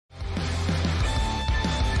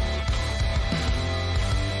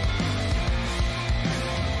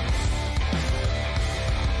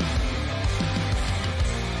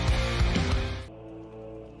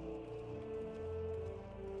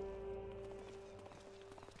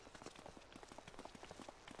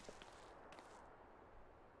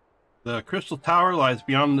The crystal tower lies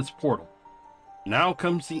beyond this portal. Now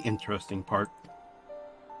comes the interesting part.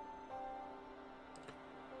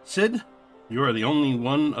 Sid, you are the only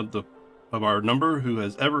one of our number who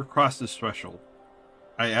has ever crossed this threshold.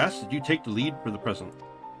 I ask that you take the lead for the present.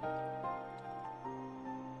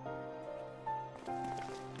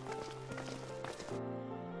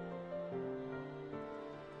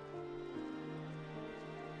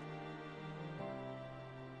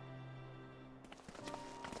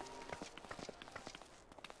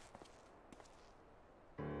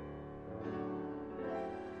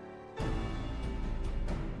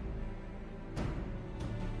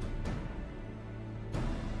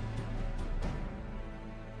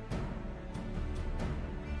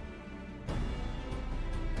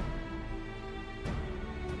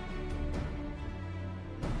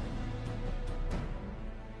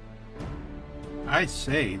 I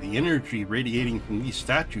say, the energy radiating from these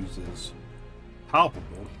statues is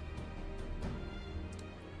palpable.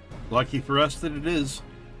 Lucky for us that it is.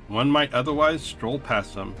 One might otherwise stroll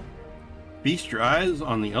past them. Feast your eyes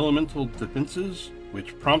on the elemental defenses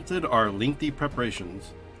which prompted our lengthy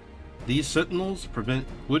preparations. These sentinels prevent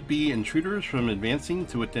would-be intruders from advancing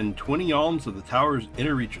to within 20 alms of the tower's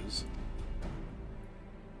inner reaches.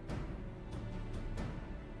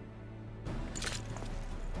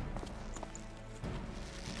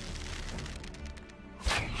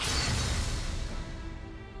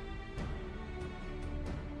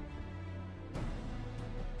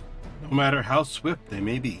 No matter how swift they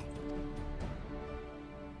may be.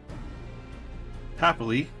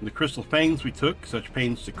 Happily, the crystal fangs we took such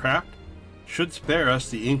pains to craft should spare us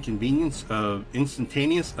the inconvenience of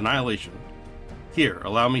instantaneous annihilation. Here,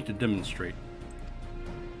 allow me to demonstrate.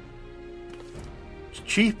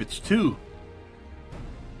 Chief, it's two.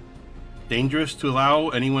 Dangerous to allow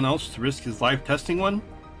anyone else to risk his life testing one?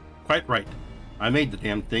 Quite right. I made the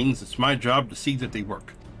damn things. It's my job to see that they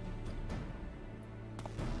work.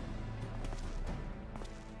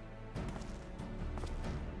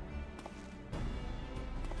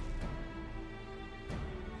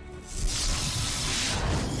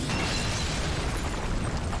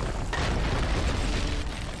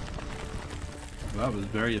 That was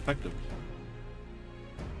very effective.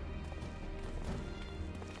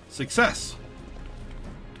 Success!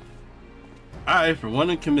 I, for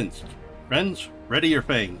one, am convinced. Friends, ready your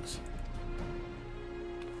fangs.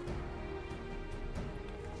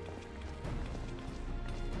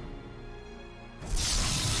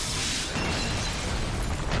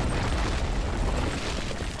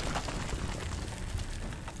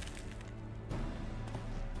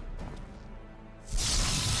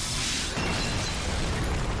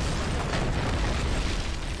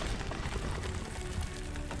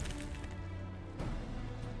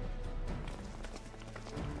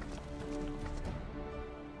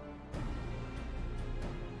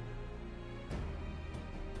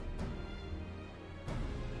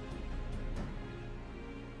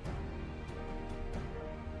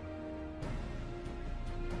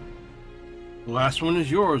 The last one is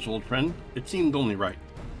yours, old friend. It seemed only right.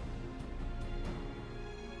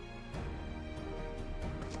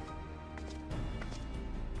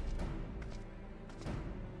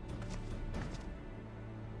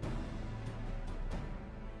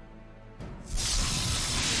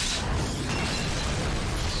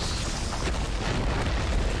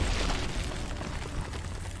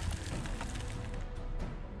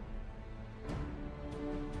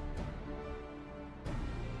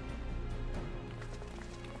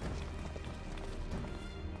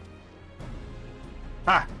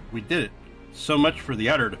 Ha! We did it. So much for the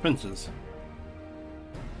outer defenses.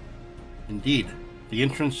 Indeed, the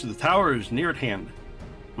entrance to the tower is near at hand.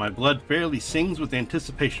 My blood fairly sings with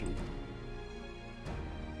anticipation.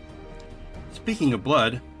 Speaking of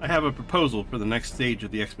blood, I have a proposal for the next stage of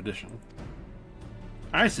the expedition.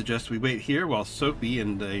 I suggest we wait here while Sophie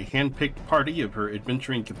and a hand-picked party of her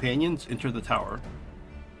adventuring companions enter the tower.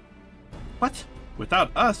 What?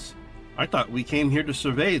 Without us? I thought we came here to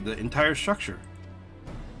survey the entire structure.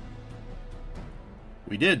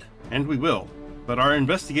 We did, and we will, but our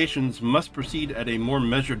investigations must proceed at a more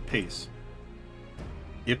measured pace.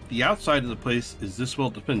 If the outside of the place is this well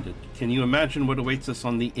defended, can you imagine what awaits us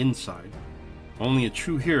on the inside? Only a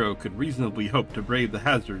true hero could reasonably hope to brave the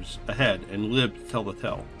hazards ahead and live to tell the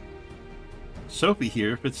tale. Sophie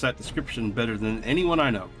here fits that description better than anyone I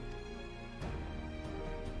know.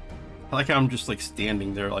 I like how I'm just like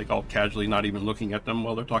standing there, like all casually, not even looking at them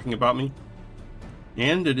while they're talking about me.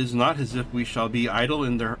 And it is not as if we shall be idle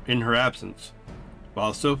in her absence.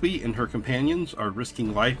 While Sophie and her companions are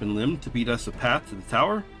risking life and limb to beat us a path to the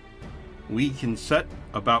tower, we can set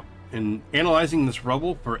about in analyzing this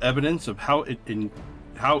rubble for evidence of how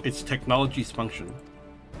its technologies function.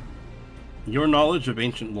 Your knowledge of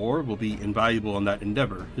ancient lore will be invaluable in that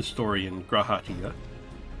endeavor, historian Grahatia.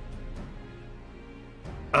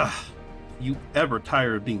 You ever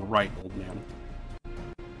tired of being right, old man?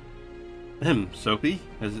 Sophie,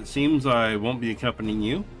 as it seems I won't be accompanying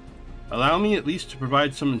you, allow me at least to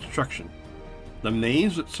provide some instruction. The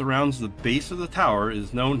maze that surrounds the base of the tower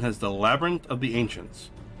is known as the Labyrinth of the Ancients.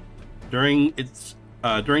 During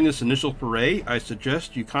this initial foray, I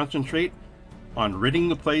suggest you concentrate on ridding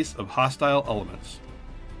the place of hostile elements.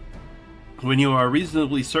 When you are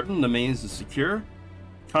reasonably certain the maze is secure,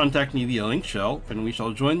 contact me via link shell, and we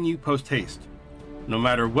shall join you post-haste, no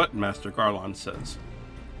matter what Master Garlon says.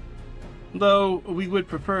 Though we would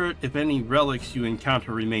prefer it if any relics you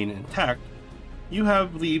encounter remain intact, you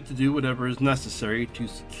have leave to do whatever is necessary to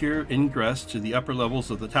secure ingress to the upper levels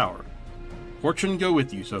of the tower. Fortune go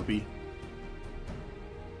with you, Sophie.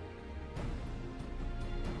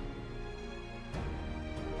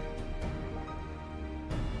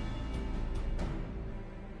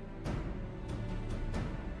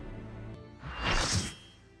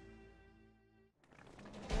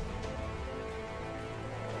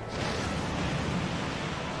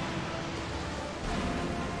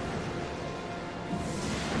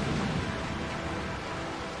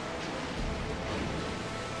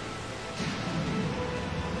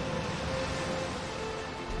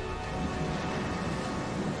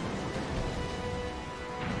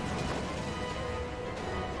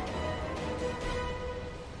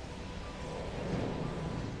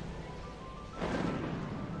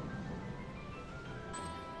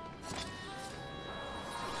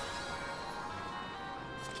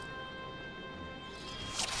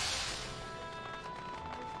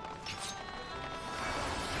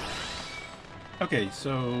 Okay,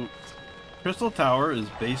 so Crystal Tower is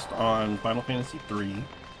based on Final Fantasy III.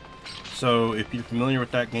 So if you're familiar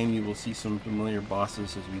with that game, you will see some familiar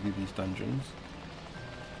bosses as we do these dungeons.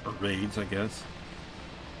 Or raids, I guess.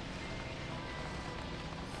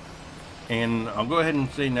 And I'll go ahead and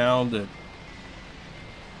say now that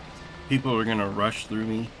people are going to rush through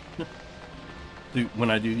me when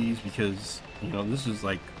I do these, because, you know, this is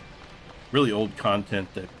like really old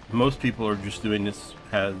content that most people are just doing this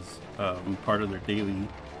as part of their daily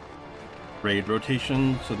raid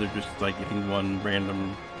rotation, so they're just like getting one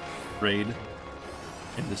random raid,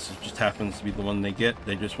 and this just happens to be the one they get.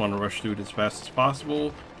 They just want to rush through it as fast as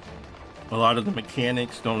possible. A lot of the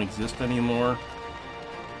mechanics don't exist anymore,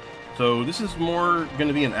 so this is more going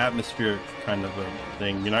to be an atmospheric kind of a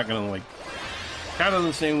thing. You're not going to, like, kind of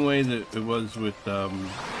the same way that it was with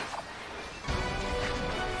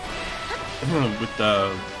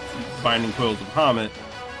Binding Coils of Hamet,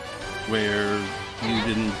 where you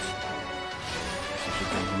didn't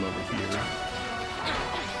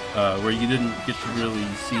where you didn't get to really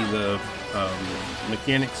see the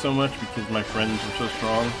mechanics so much because my friends were so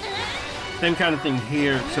strong. Same kind of thing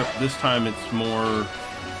here, except this time it's more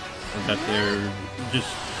that they're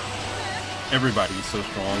just, everybody's so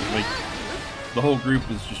strong. Like, the whole group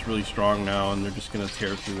is just really strong now, and they're just gonna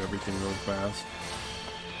tear through everything real fast.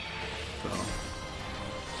 So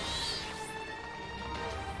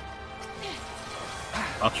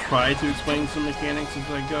I'll try to explain some mechanics as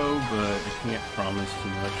I go, but I can't promise too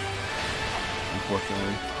much,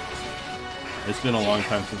 unfortunately. It's been a long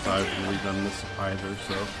time since I've really done this either,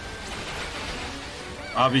 so.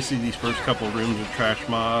 Obviously these first couple rooms are trash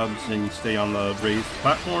mobs, and you stay on the raised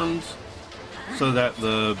platforms, so that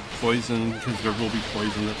the poison, because there will be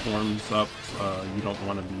poison that forms up, you don't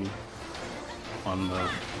want to be on the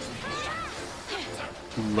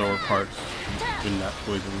lower parts when that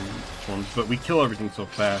poison forms. But we kill everything so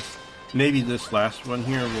fast. Maybe this last one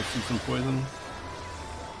here we'll see some poison.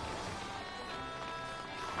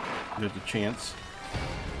 There's a chance.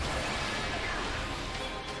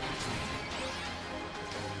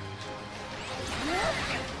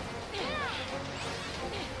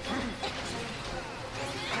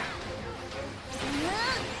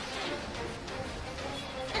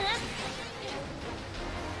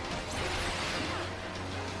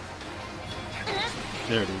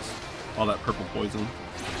 There it is. All that purple poison.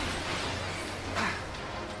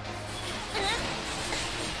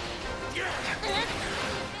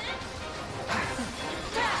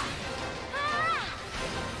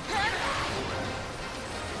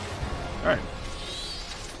 Alright.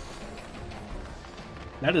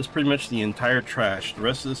 That is pretty much the entire trash. The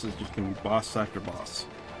rest of this is just going to be boss after boss.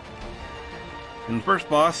 And the first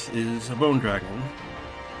boss is a bone dragon.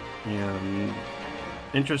 And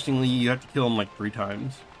interestingly, you have to kill him like 3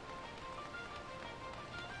 times.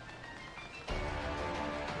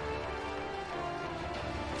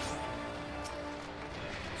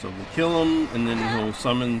 So we'll kill him, and then he'll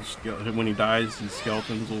summon, when he dies, these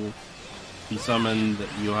skeletons will be summoned that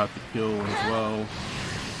you'll have to kill as well.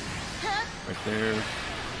 Right there.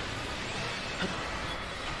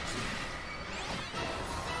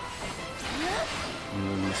 And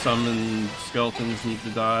then the summoned skeletons need to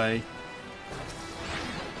die.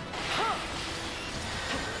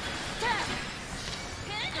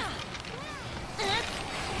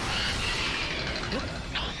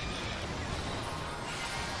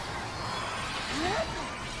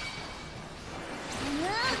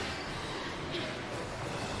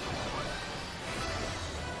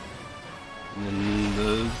 And then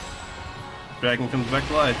the dragon comes back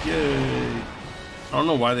to life. Yay! I don't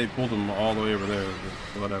know why they pulled him all the way over there,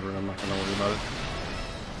 but whatever, I'm not gonna worry about it.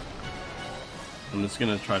 I'm just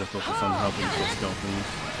gonna try to focus on helping the skeletons.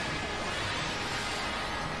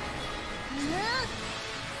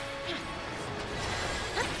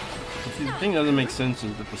 See, the thing that doesn't make sense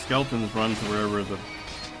is that the skeletons run to wherever the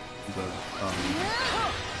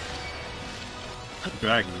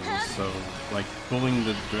dragon is, so like pulling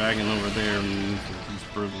the dragon over there means that he's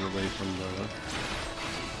further away from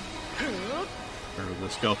the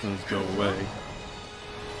skeletons go away.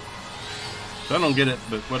 So I don't get it,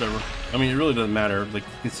 but whatever. I mean, it really doesn't matter. Like,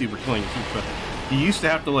 you can see we're killing it too, but you used to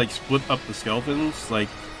have to like split up the skeletons. Like,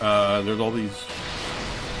 there's all these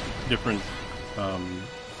different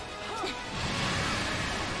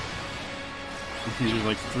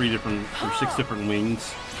like 3 different or 6 different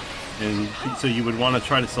wings, and so you would want to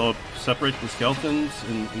try to separate the skeletons,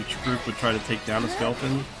 and each group would try to take down a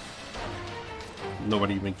skeleton.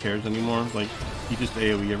 Nobody even cares anymore. Like, you just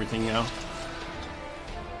AoE everything now.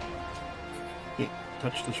 Can't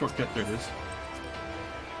touch the shortcut. There it is.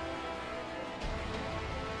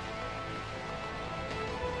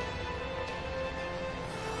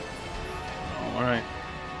 All right.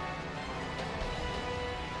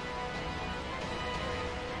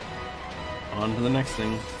 On to the next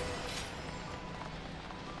thing.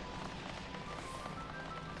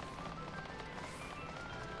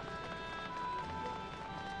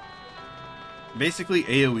 Basically,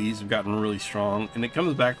 AoEs have gotten really strong, and it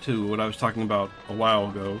comes back to what I was talking about a while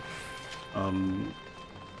ago.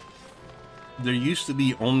 There used to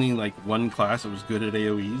be only like one class that was good at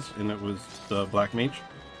AoEs, and it was the Black Mage.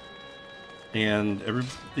 And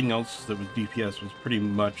everything else that was DPS was pretty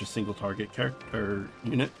much a single target character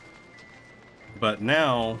unit. But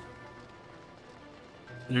now,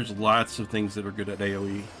 there's lots of things that are good at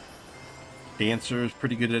AoE. Dancer is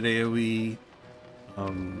pretty good at AoE.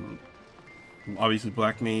 Obviously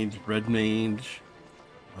Black Mage, Red Mage.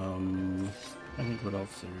 I think what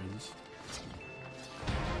else there is.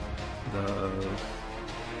 The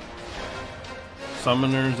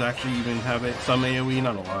Summoners actually even have some AoE,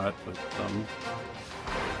 not a lot, but some.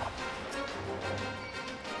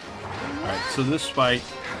 Alright, so this fight,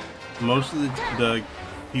 most of the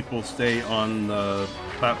people stay on the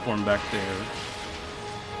platform back there,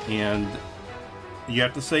 and you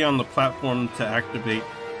have to stay on the platform to activate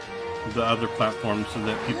the other platform so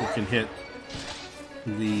that people can hit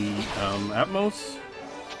the Atmos.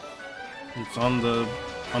 It's on the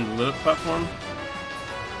lit up platform,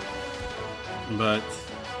 but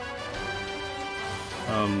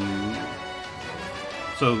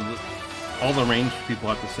so all the ranged people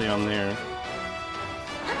have to stay on there.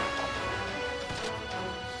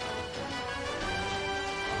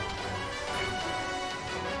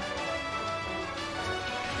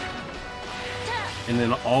 And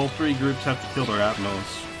then all 3 groups have to kill their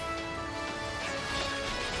Atmos.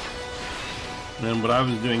 And then what I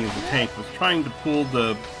was doing as a tank was trying to pull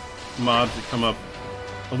the mobs that come up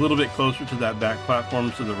a little bit closer to that back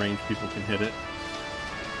platform so the ranged people can hit it.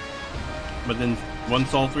 But then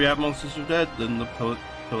once all 3 Atmoses are dead, then the pillar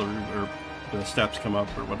or the steps come up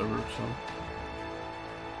or whatever. So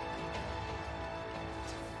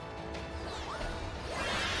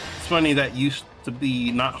it's funny, that used to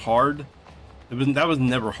be not hard. That was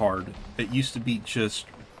never hard. It used to be just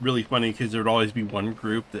really funny because there would always be one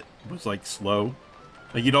group that was like slow.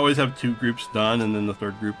 Like, you'd always have 2 groups done, and then the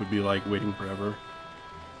 3rd group would be like waiting forever.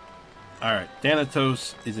 Alright,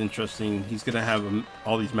 Thanatos is interesting. He's gonna have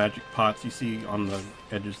all these magic pots you see on the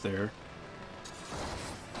edges there.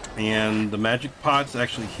 And the magic pots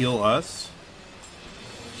actually heal us,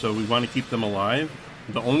 so we want to keep them alive.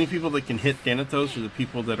 The only people that can hit Thanatos are the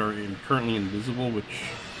people that are currently invisible, which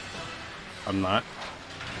I'm not.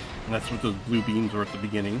 And that's what those blue beams were at the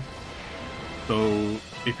beginning. So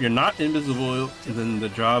if you're not invisible, then the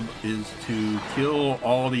job is to kill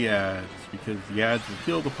all the ads, because the ads will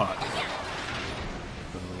kill the pots.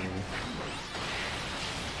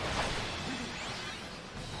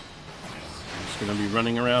 So gonna be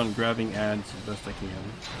running around grabbing ads as best I can.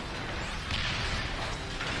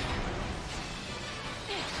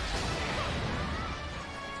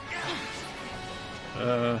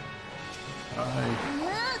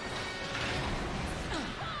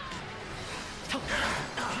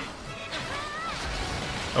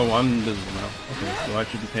 Oh, I'm invisible now. Okay, so I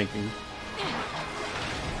should be tanking.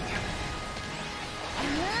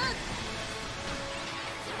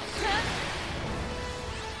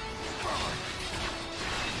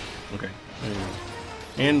 Okay.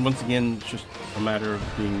 And once again, it's just a matter of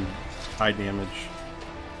being high damage.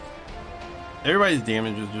 Everybody's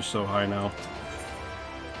damage is just so high now.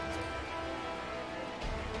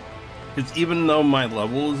 Because even though my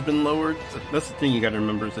level has been lowered, that's the thing you gotta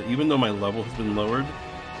remember, is that even though my level has been lowered,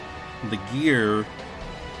 the gear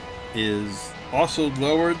is also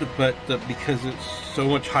lowered, but because it's so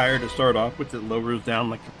much higher to start off with, it lowers down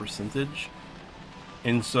like a percentage.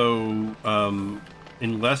 And so,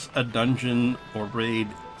 unless a dungeon or raid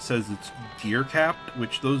says it's gear capped,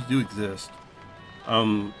 which those do exist,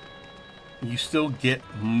 you still get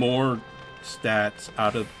more stats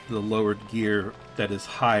out of the lowered gear that is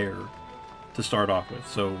higher to start off with.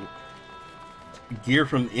 So gear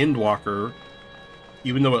from Endwalker,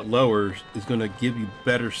 even though it lowers, is going to give you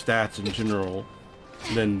better stats in general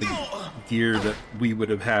than the gear that we would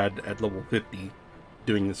have had at level 50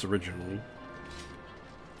 doing this originally.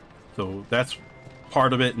 So that's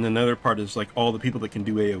part of it, and another part is like all the people that can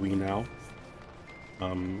do AoE now.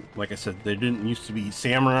 Like I said, they didn't used to be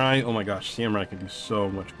Samurai. Oh my gosh, Samurai can do so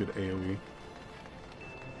much good AoE.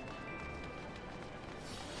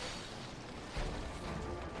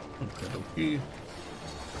 Okay.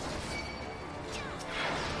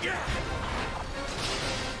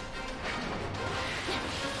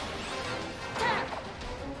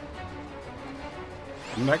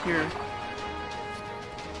 Come back here.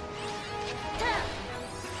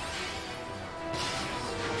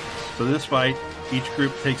 So this fight, each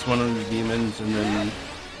group takes one of the demons, and then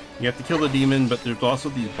you have to kill the demon, but there's also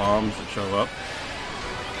these bombs that show up.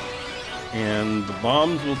 And the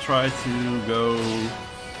bombs will try to go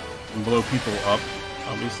and blow people up,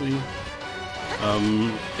 obviously.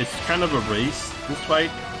 It's kind of a race, this fight,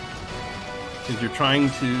 because you're trying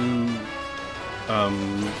to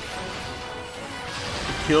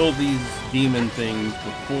kill these demon things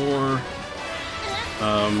before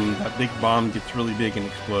that big bomb gets really big and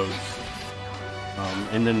explodes.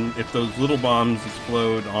 And then if those little bombs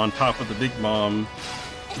explode on top of the big bomb,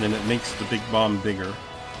 then it makes the big bomb bigger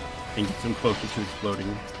and gets them closer to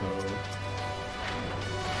exploding. So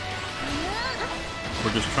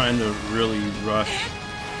we're just trying to really rush.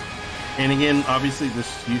 And again, obviously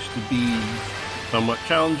this used to be somewhat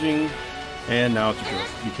challenging, and now it's a joke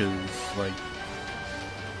because, like,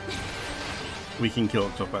 we can kill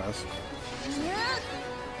it so fast.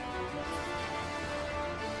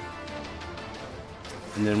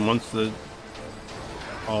 And then once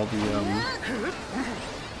all the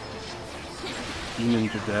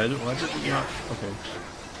demons are dead, well, I did not. Okay.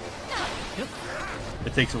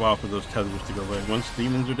 It takes a while for those tethers to go away. Once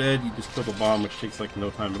demons are dead, you just kill the bomb, which takes like no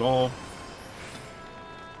time at all,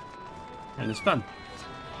 and it's done.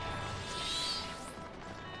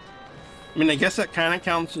 I mean, I guess that kind of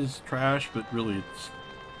counts as trash, but really it's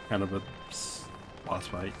kind of a boss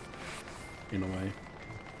fight in a way.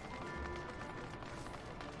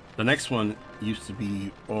 The next one used to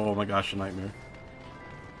be, oh my gosh, a nightmare.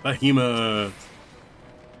 Behemoth!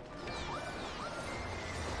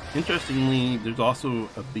 Interestingly, there's also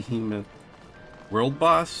a Behemoth world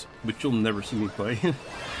boss, which you'll never see me play.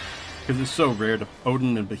 Because it's so rare.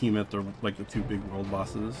 Odin and Behemoth are like the two big world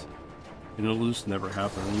bosses. And it'll just never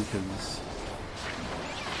happen, because...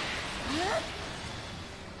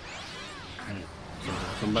 Alright, so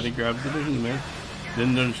somebody grabs the Behemoth.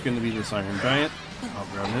 Then there's going to be this Iron Giant. I'll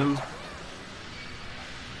grab him.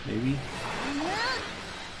 Maybe.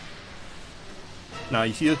 Now,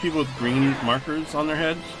 you see those people with green markers on their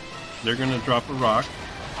heads? They're going to drop a rock,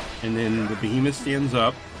 and then the Behemoth stands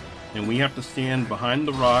up, and we have to stand behind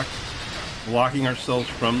the rock, blocking ourselves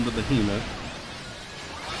from the Behemoth.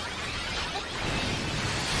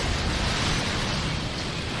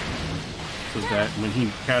 So that when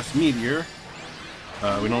he casts Meteor,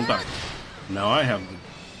 we don't die. Now I have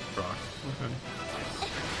the rock. Okay.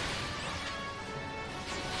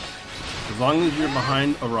 As long as you're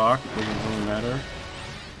behind a rock, it doesn't really matter.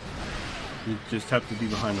 You just have to be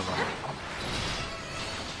behind a rock.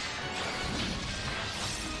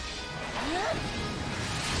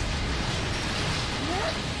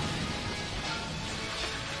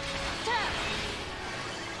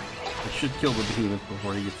 It should kill the Behemoth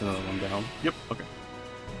before he gets another one down. Yep, okay.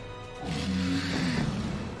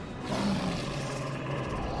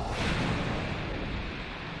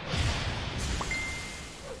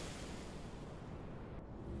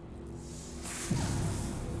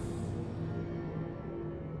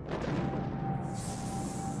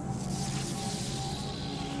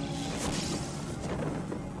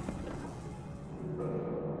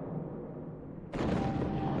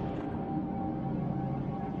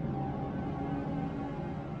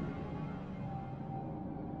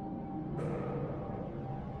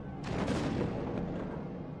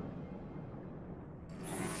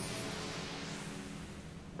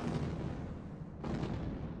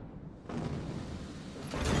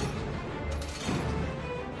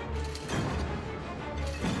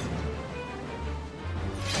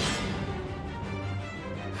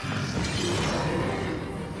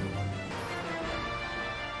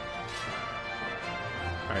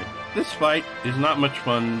 Alright, this fight is not much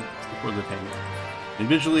fun for the tank. And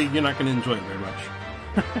visually, you're not going to enjoy it very much.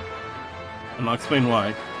 And I'll explain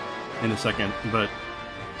why in a second, but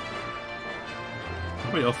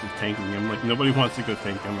nobody else is tanking him. Like, nobody wants to go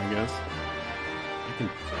tank him, I guess.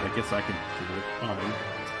 I guess I could do it. Fine.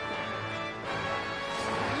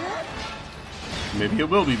 Maybe it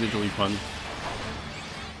will be visually fun.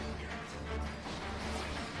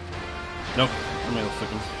 Nope, somebody else took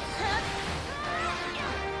him.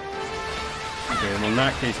 Okay, well in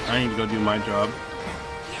that case, I need to go do my job.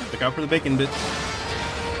 Look out for the bacon bits.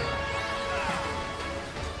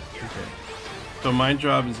 Okay. So my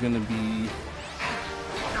job is going to be...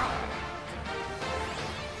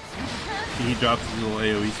 He drops these little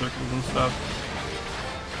AoE circles and stuff.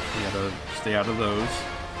 You gotta stay out of those.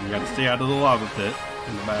 You gotta stay out of the lava pit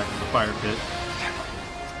in the back of the fire pit.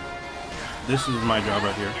 This is my job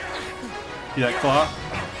right here. See that claw?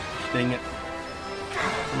 Dang it.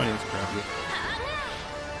 Somebody else grabbed it.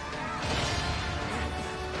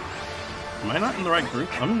 Am I not in the right group?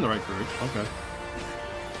 I'm in the right group. Okay.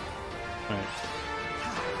 Alright.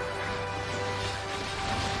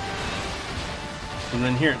 And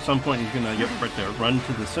then here at some point he's gonna, yep, right there, run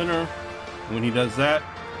to the center. And when he does that,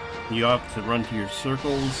 you have to run to your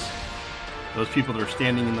circles. Those people that are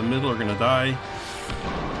standing in the middle are gonna die.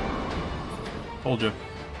 Told you.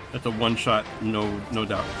 That's a one-shot, no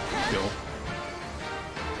doubt kill.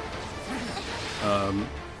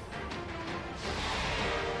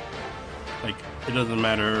 Like, it doesn't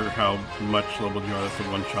matter how much leveled you are, that's a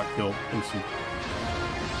one-shot kill. Instant.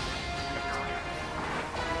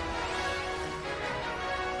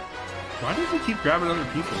 Why does he keep grabbing other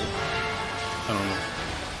people? I don't know.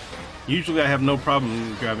 Usually I have no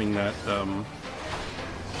problem grabbing that,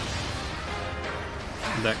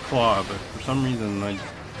 that claw, but for some reason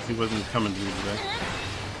he wasn't coming to me today.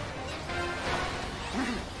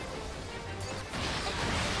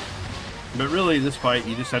 But really, this fight,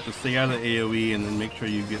 you just have to stay out of the AoE and then make sure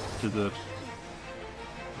you get to the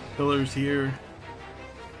pillars here.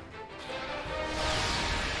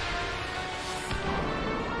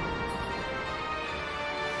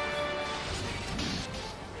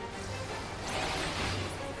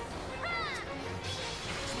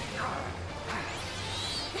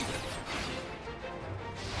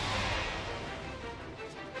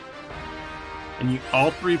 And all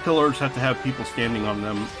three pillars have to have people standing on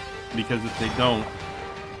them, because if they don't,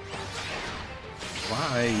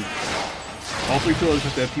 why? All three pillars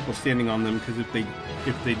have to have people standing on them, because if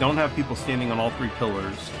they don't have people standing on all three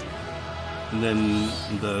pillars, then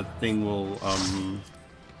the thing will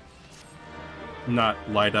not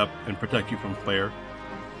light up and protect you from flare.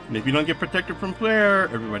 And if you don't get protected from flare,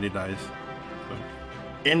 everybody dies. So,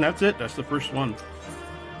 and that's it. That's the first one.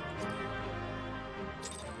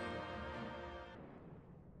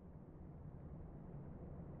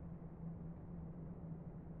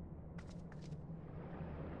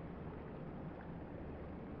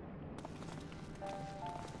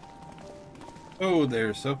 Oh,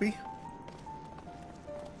 there's Sophie.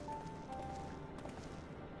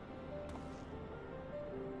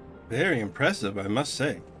 Very impressive, I must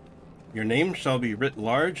say. Your name shall be writ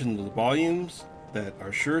large in the volumes that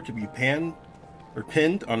are sure to be pinned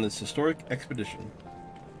on this historic expedition.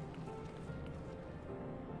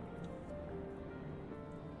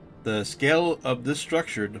 The scale of this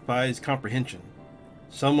structure defies comprehension.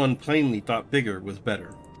 Someone plainly thought bigger was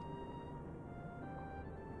better.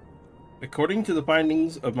 According to the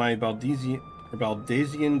findings of my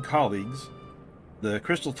Valdesian colleagues, the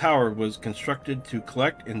Crystal Tower was constructed to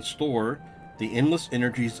collect and store the endless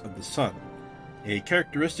energies of the sun, a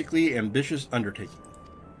characteristically ambitious undertaking.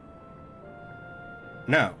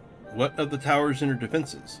 Now, what of the tower's inner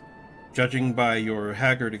defenses? Judging by your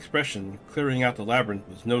haggard expression, clearing out the labyrinth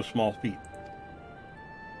was no small feat.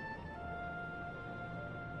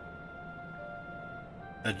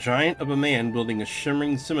 A giant of a man wielding a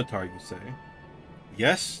shimmering scimitar, you say?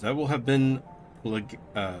 Yes, that will have been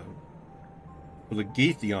Phlegethon,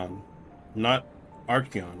 not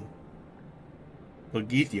Archeon.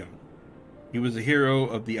 Phlegethon. He was a hero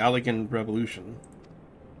of the Allegan Revolution.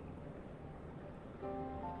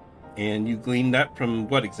 And you gleaned that from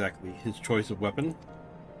what exactly? His choice of weapon?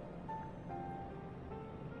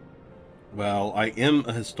 Well, I am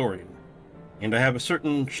a historian, and I have a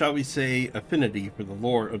certain, shall we say, affinity for the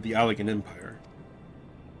lore of the Allegan Empire.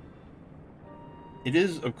 It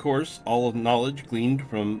is, of course, all of knowledge gleaned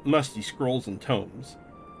from musty scrolls and tomes.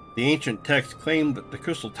 The ancient texts claim that the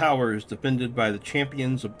Crystal Tower is defended by the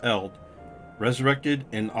champions of Eld, resurrected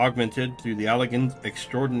and augmented through the Allegan's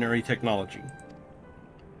extraordinary technology.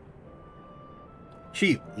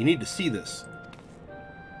 Chief, you need to see this.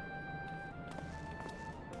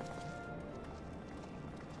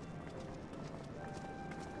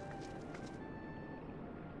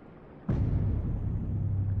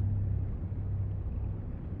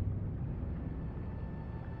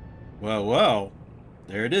 Well, well,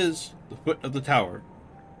 there it is, the foot of the tower.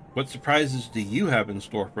 What surprises do you have in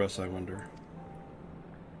store for us, I wonder?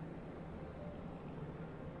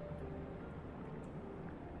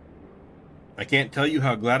 I can't tell you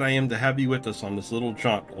how glad I am to have you with us on this little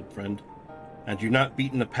jaunt, old friend. Had you not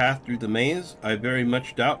beaten a path through the maze, I very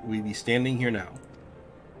much doubt we'd be standing here now.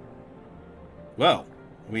 Well,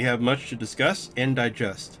 we have much to discuss and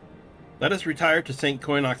digest. Let us retire to St.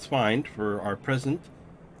 Coinox's Find for our present,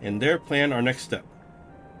 and there plan our next step.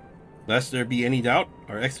 Lest there be any doubt,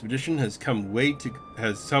 our expedition has some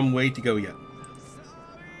way to go yet.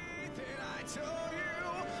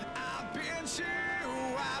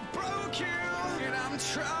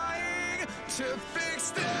 Trying to fix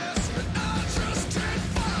this, but